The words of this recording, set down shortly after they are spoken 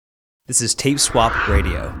This is Tape Swap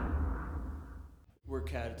Radio. We're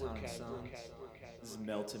catatonic sons. This is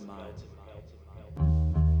Melted Mind.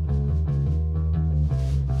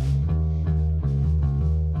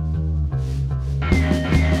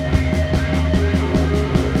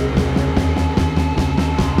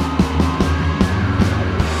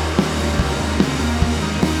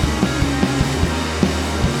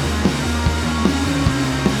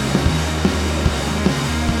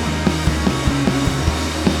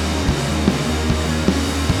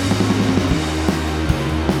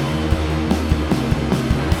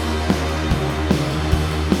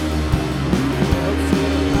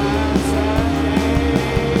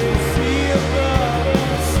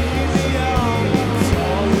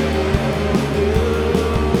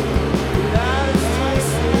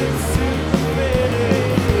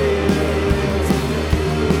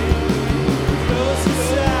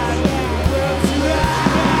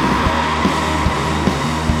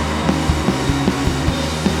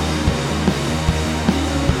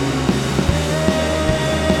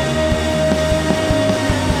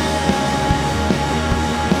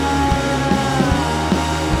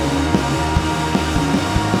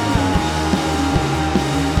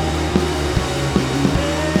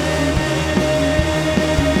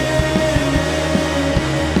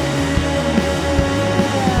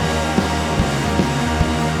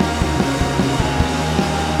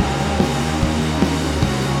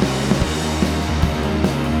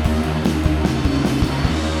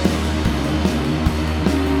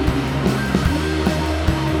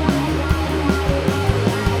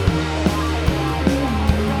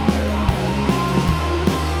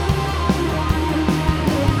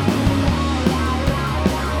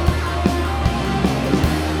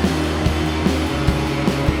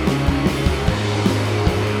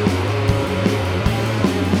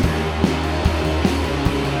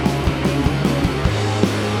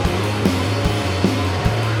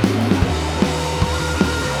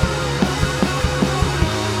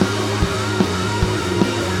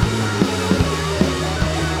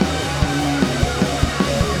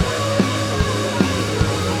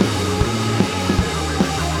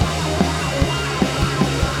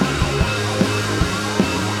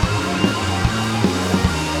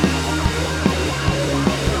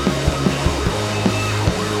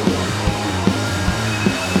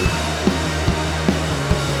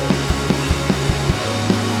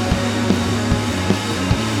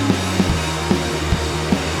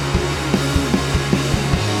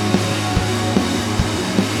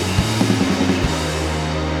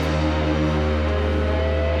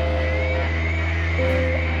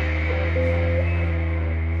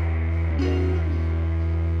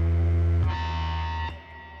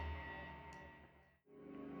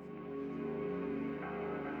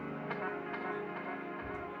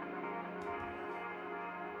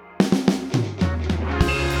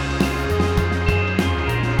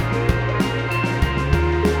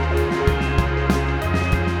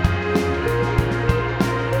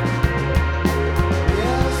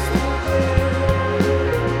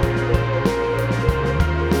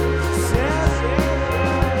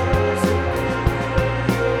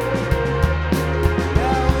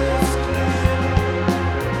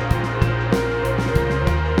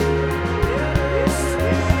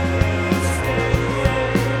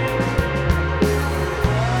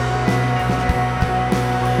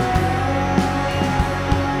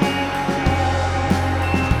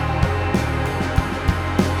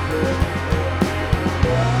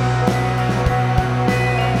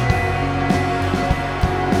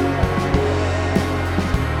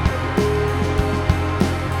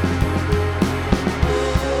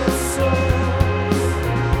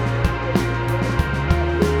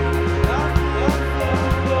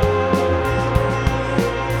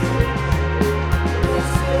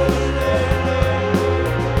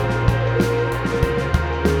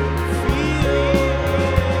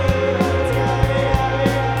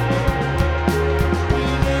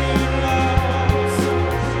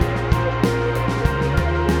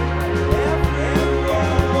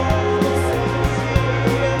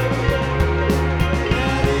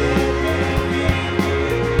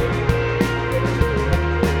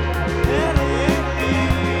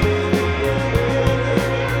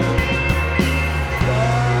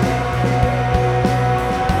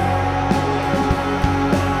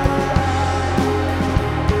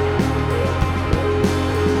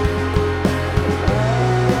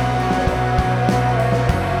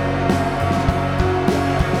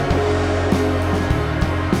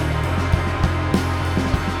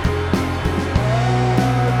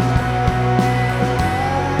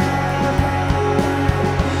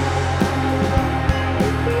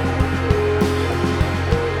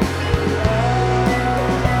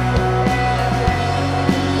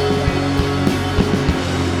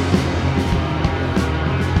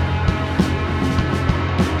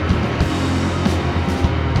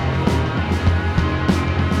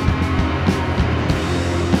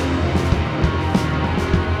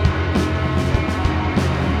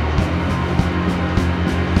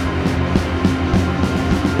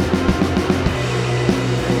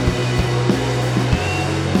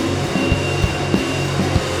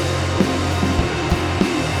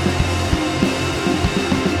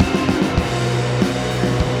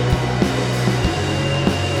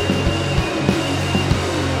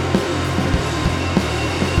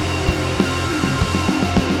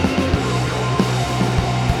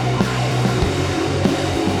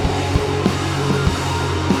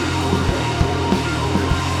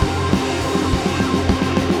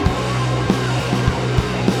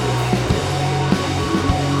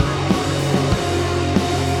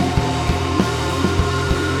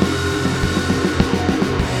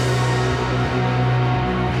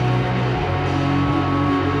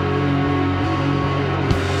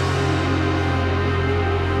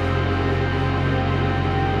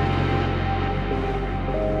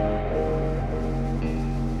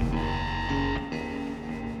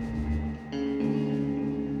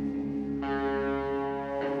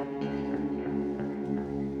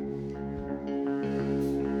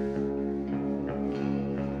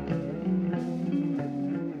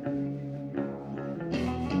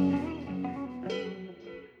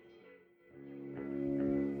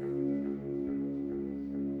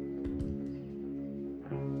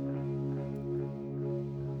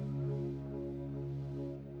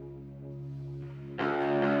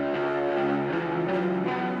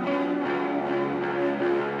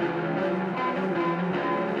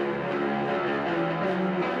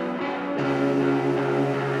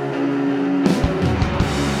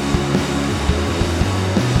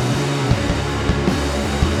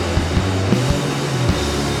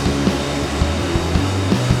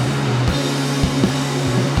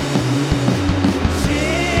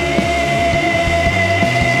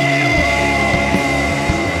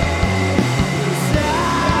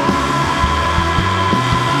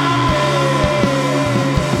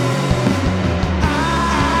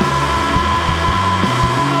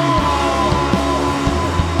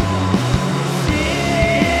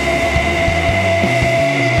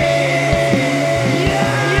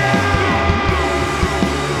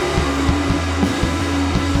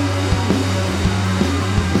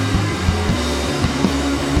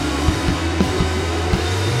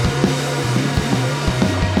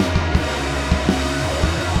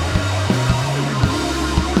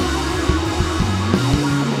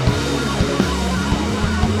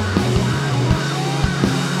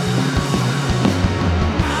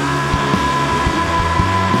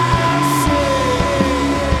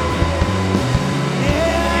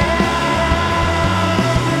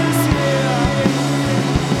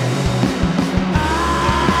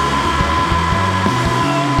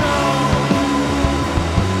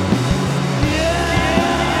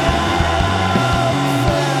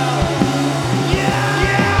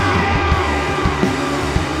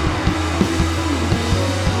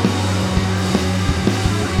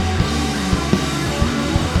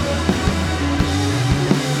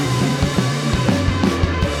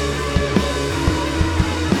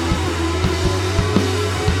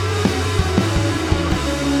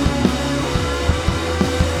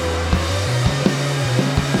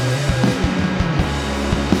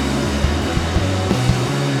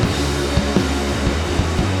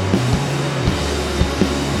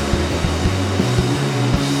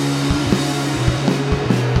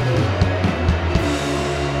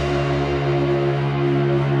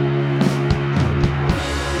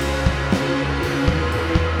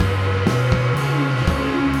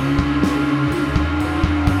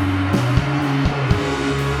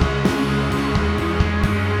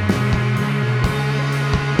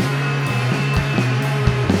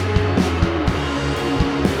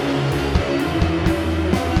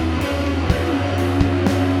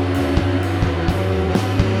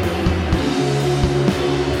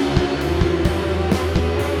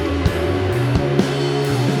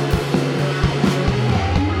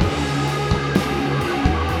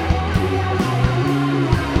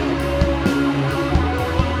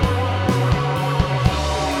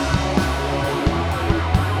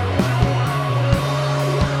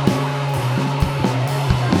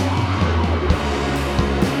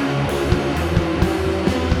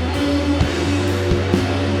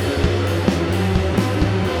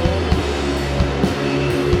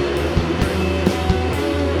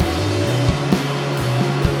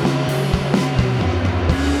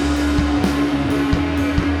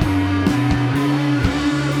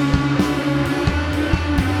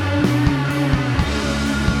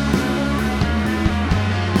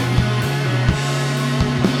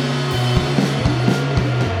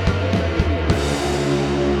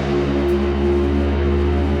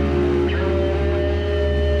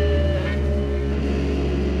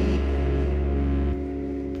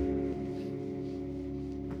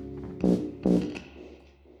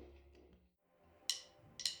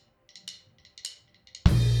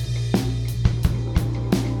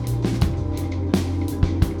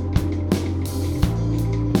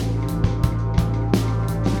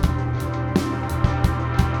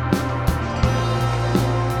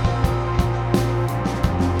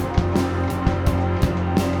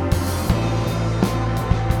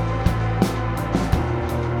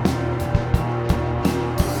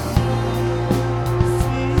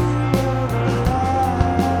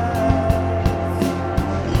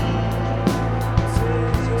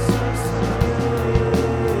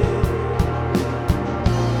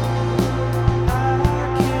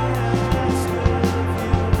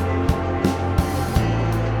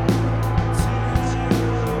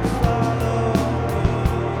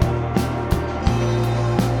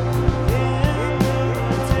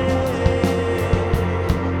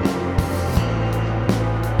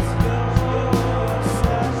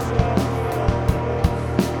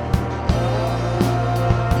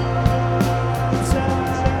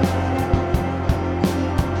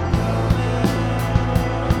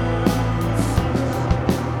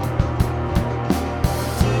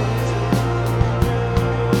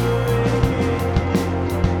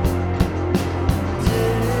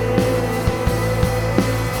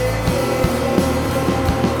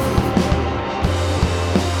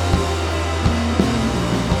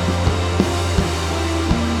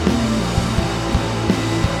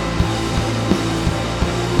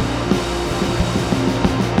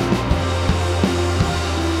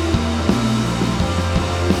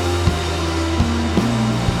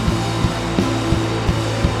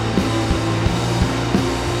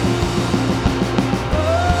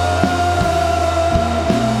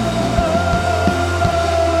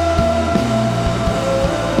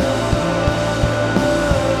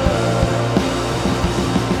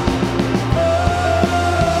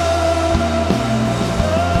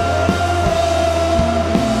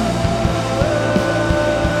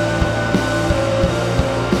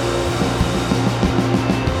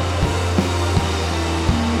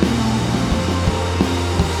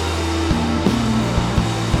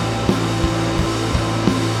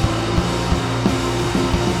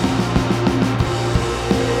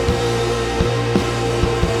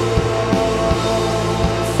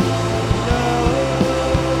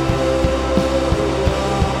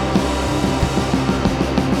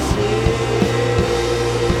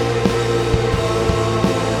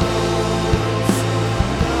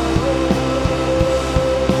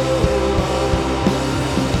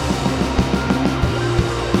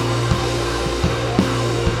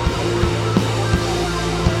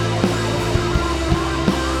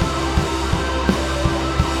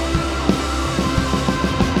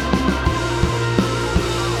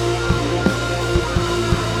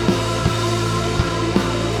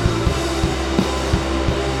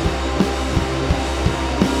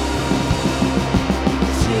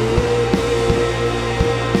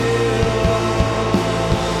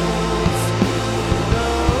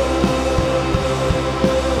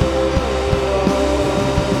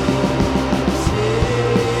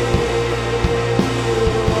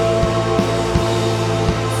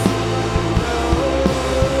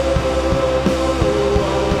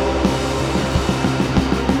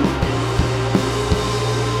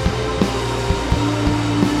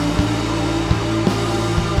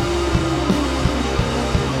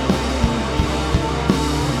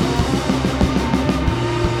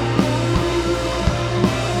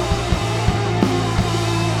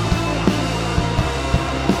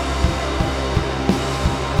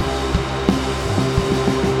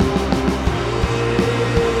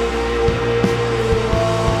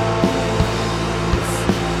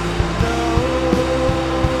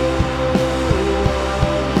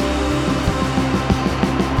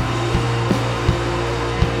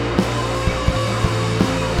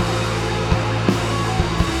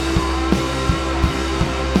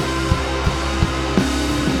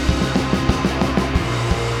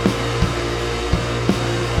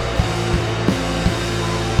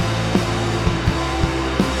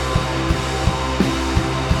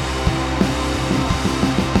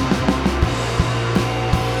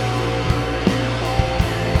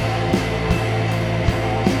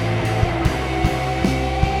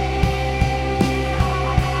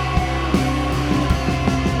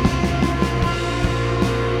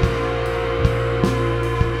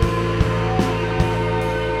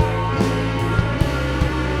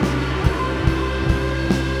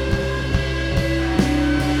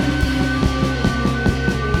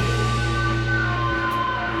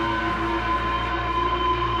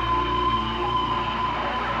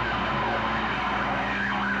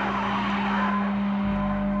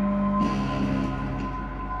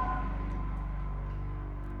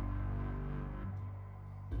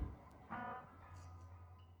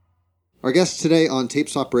 Our guest today on Tape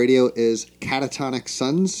Swap Radio is Catatonic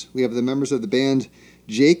Sons. We have the members of the band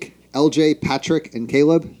Jake, LJ, Patrick, and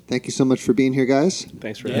Caleb. Thank you so much for being here, guys.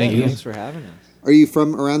 Thanks for Thank having you. us. Thanks for having us. Are you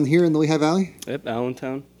from around here in the Lehigh Valley? Yep,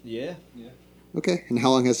 Allentown. Yeah. Okay. And how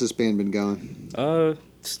long has this band been going?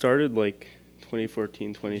 Started like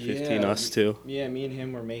 2014, 2015, us too. Yeah, me and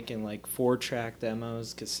him were making like 4-track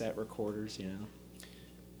demos, cassette recorders, you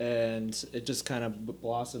know. And it just kind of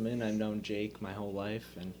blossomed in. I've known Jake my whole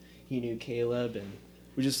life, and he knew Caleb, and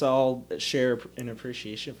we just all share an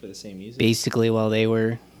appreciation for the same music. Basically, while they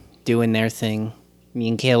were doing their thing, me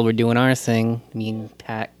and Caleb were doing our thing. Me and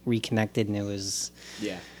Pat reconnected, and it was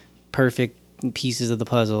Yeah. perfect pieces of the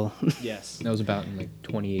puzzle. Yes. That was about in like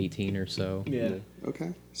 2018 or so. Yeah.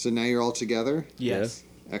 Okay. So now you're all together. Yes.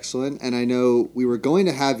 Excellent. And I know we were going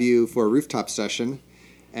to have you for a rooftop session,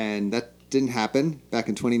 and that didn't happen back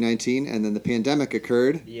in 2019, and then the pandemic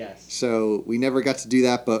occurred. Yes. So we never got to do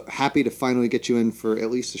that, but happy to finally get you in for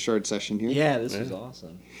at least a Shard session here. Yeah, this was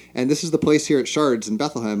awesome. And this is the place here at Shards in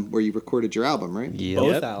Bethlehem where you recorded your album, right? Both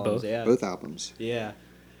Yep, albums, both. yeah. Both albums. Yeah.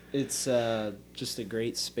 It's just a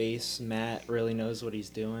great space. Matt really knows what he's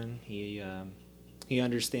doing. He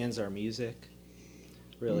understands our music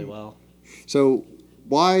really well. So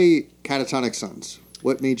why Catatonic Sons?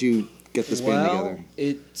 What made you get this band together?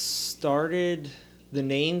 It started, the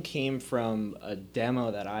name came from a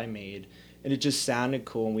demo that I made, and it just sounded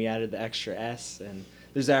cool, and we added the extra S, and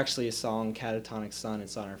there's actually a song, Catatonic Sun,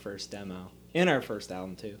 it's on our first demo, and our first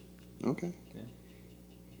album, too. Okay.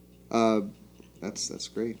 Yeah. That's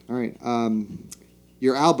great. All right.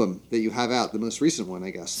 Your album that you have out, the most recent one, I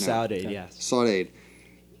guess. now. Saudade, yes. Saudade.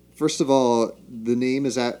 First of all, the name,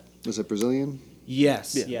 was it Brazilian?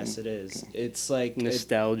 Yes, Yeah. yes, it is. It's like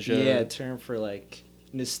Nostalgia. a term for like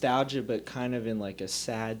nostalgia, but kind of in like a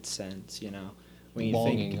sad sense, you know. When you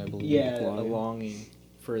Longing, think, I believe. Yeah, a Longing. longing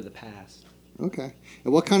for the past. Okay.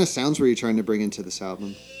 And what kind of sounds were you trying to bring into this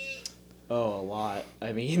album? Oh, a lot.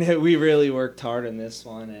 I mean, we really worked hard on this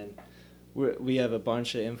one, and we have a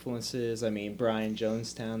bunch of influences. I mean, Brian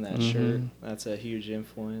Jonestown, that shirt, that's a huge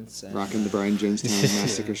influence. And Rocking the Brian Jonestown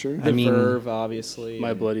Massacre shirt? The I mean- Verve, obviously.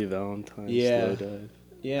 My and- Bloody Valentine. Yeah. Slow Dive.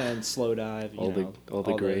 Yeah, and Slow Dive, All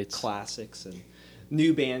the greats. classics, and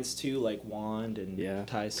new bands too, like Wand and Yeah,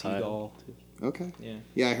 Ty Ty. Segall. Okay. Yeah.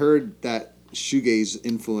 Yeah, I heard that shoegaze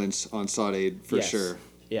influence on Saudade for Yes. sure.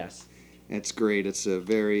 Yes. It's great. It's a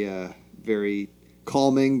very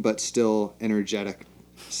calming but still energetic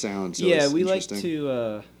sound. So Yeah, it's we like interesting.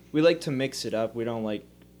 to mix it up. We don't like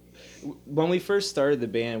when we first started the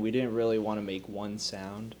band, we didn't really want to make one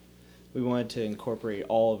sound. We wanted to incorporate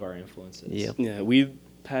all of our influences. Yep. Yeah,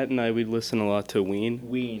 Pat and I, we'd listen a lot to Ween.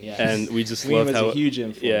 Ween, yes. And we just Ween love was how a huge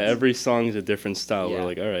influence. Yeah, every song is a different style. Yeah. We're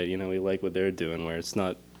like, all right, we like what they're doing, where it's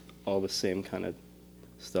not all the same kind of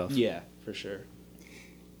stuff. Yeah, for sure.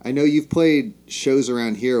 I know you've played shows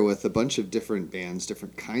around here with a bunch of different bands,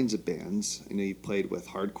 different kinds of bands. I know you've played with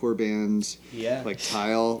hardcore bands, Yeah. like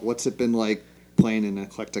Tile. What's it been like playing in an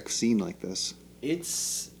eclectic scene like this?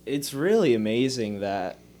 It's really amazing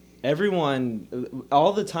that everyone,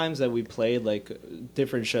 all the times that we played like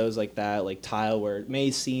different shows like that, like Tile, where it may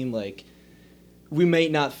seem like we may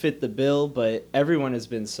not fit the bill, but everyone has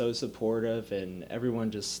been so supportive, and everyone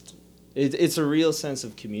just it's a real sense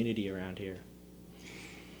of community around here.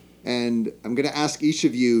 And I'm going to ask each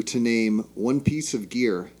of you to name one piece of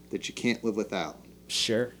gear that you can't live without.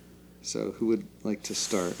 Sure. So who would like to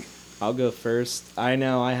start? I'll go first. I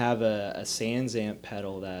know I have a Sans amp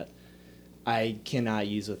pedal that I cannot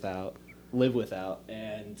live without,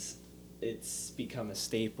 and it's become a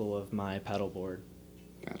staple of my pedal board.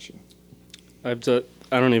 Gotcha. I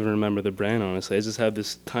don't even remember the brand, honestly. I just have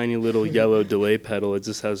this tiny little yellow delay pedal. It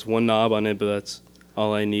just has one knob on it, but that's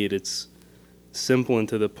all I need. It's simple and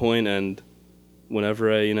to the point, and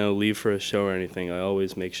whenever I leave for a show or anything, I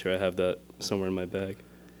always make sure I have that somewhere in my bag.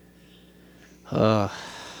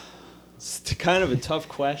 It's kind of a tough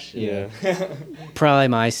question. Yeah. Probably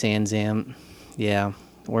my Sans amp. Yeah.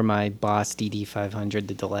 Or my Boss DD500,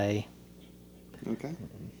 the delay. Okay.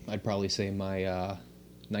 I'd probably say my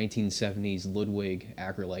 1970s Ludwig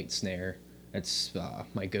Acrolite snare. That's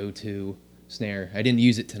my go-to snare. I didn't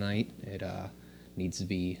use it tonight. It needs to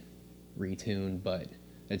be retuned, but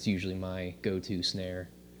that's usually my go-to snare.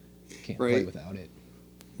 Can't play Right. without it.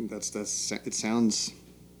 It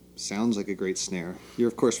sounds like a great snare. You're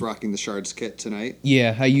of course rocking the Shards kit tonight.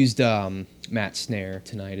 Yeah, I used Matt's snare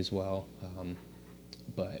tonight as well.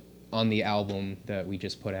 But on the album that we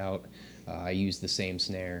just put out, I used the same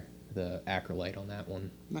snare, the Acrolite on that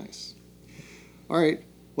one. Nice. All right.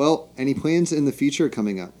 Well, any plans in the future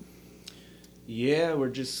coming up? Yeah, we're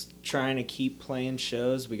just trying to keep playing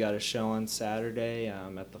shows. We got a show on Saturday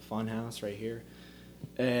at the Funhouse right here,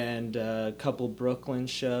 and a couple Brooklyn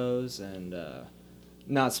shows, and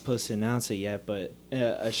not supposed to announce it yet, but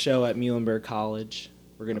a show at Muhlenberg College.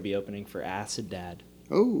 We're going to be opening for Acid Dad.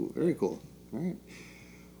 Oh, very cool. All right.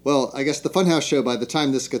 Well, I guess the Funhouse show, by the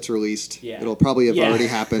time this gets released, Yeah. it'll probably have Yeah, already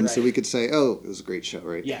happened, so right. we could say, oh, it was a great show,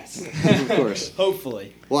 right? Yes. Of course.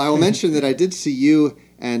 Hopefully. Well, I will mention that I did see you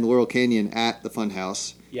and Laurel Canyon at the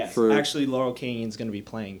Funhouse. Yes. For, Actually, Laurel Canyon's going to be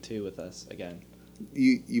playing too with us again.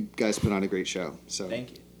 you guys put on a great show. So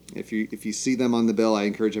Thank you. if you see them on the bill, I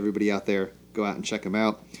encourage everybody out there, go out and check them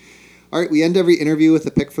out. All right, we end every interview with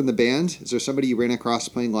a pick from the band. Is there somebody you ran across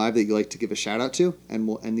playing live that you'd like to give a shout out to? And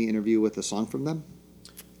we'll end the interview with a song from them.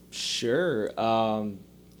 Sure.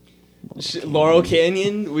 Laurel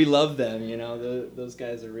Canyon, we love them. You know, those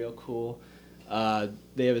guys are real cool.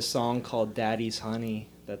 They have a song called Daddy's Honey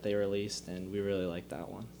that they released, and we really like that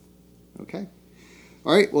one. Okay.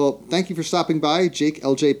 All right, well, thank you for stopping by, Jake,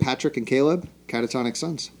 LJ, Patrick, and Caleb, Catatonic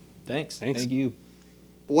Sons. Thanks. Thanks. Thank you.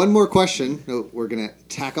 One more question. We're going to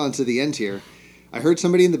tack on to the end here. I heard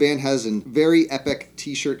somebody in the band has a very epic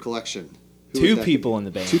T-shirt collection. Who would Two that people be? in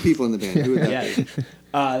the band. Two people in the band. Who would that Yeah. be?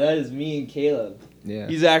 That is me and Caleb. Yeah.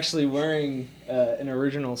 He's actually wearing an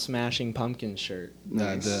original Smashing Pumpkins shirt.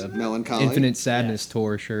 Nice. The Melancholy. Infinite Sadness Yes.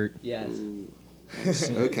 tour shirt. Yes. Nice.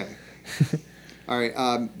 Okay. All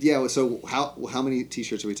right. Yeah. So how many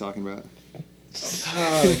T-shirts are we talking about?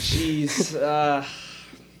 Oh, jeez.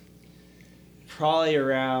 Probably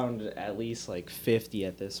around at least like 50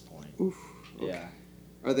 at this point. Oof, okay. Yeah.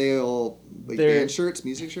 Are they all like They're- band shirts,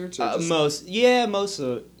 music shirts? Or just... Most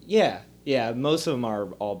of them are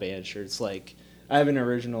all band shirts. Like I have an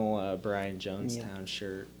original Brian Jonestown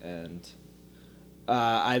shirt, and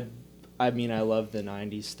I mean I love the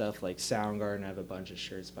 '90s stuff like Soundgarden. I have a bunch of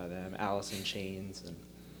shirts by them, Alice in Chains, and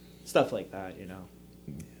stuff like that. You know.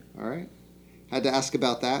 All right. Had to ask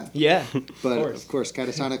about that. Yeah. But of course. of course,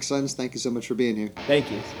 Catatonic Sons, thank you so much for being here. Thank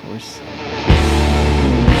you. Of course.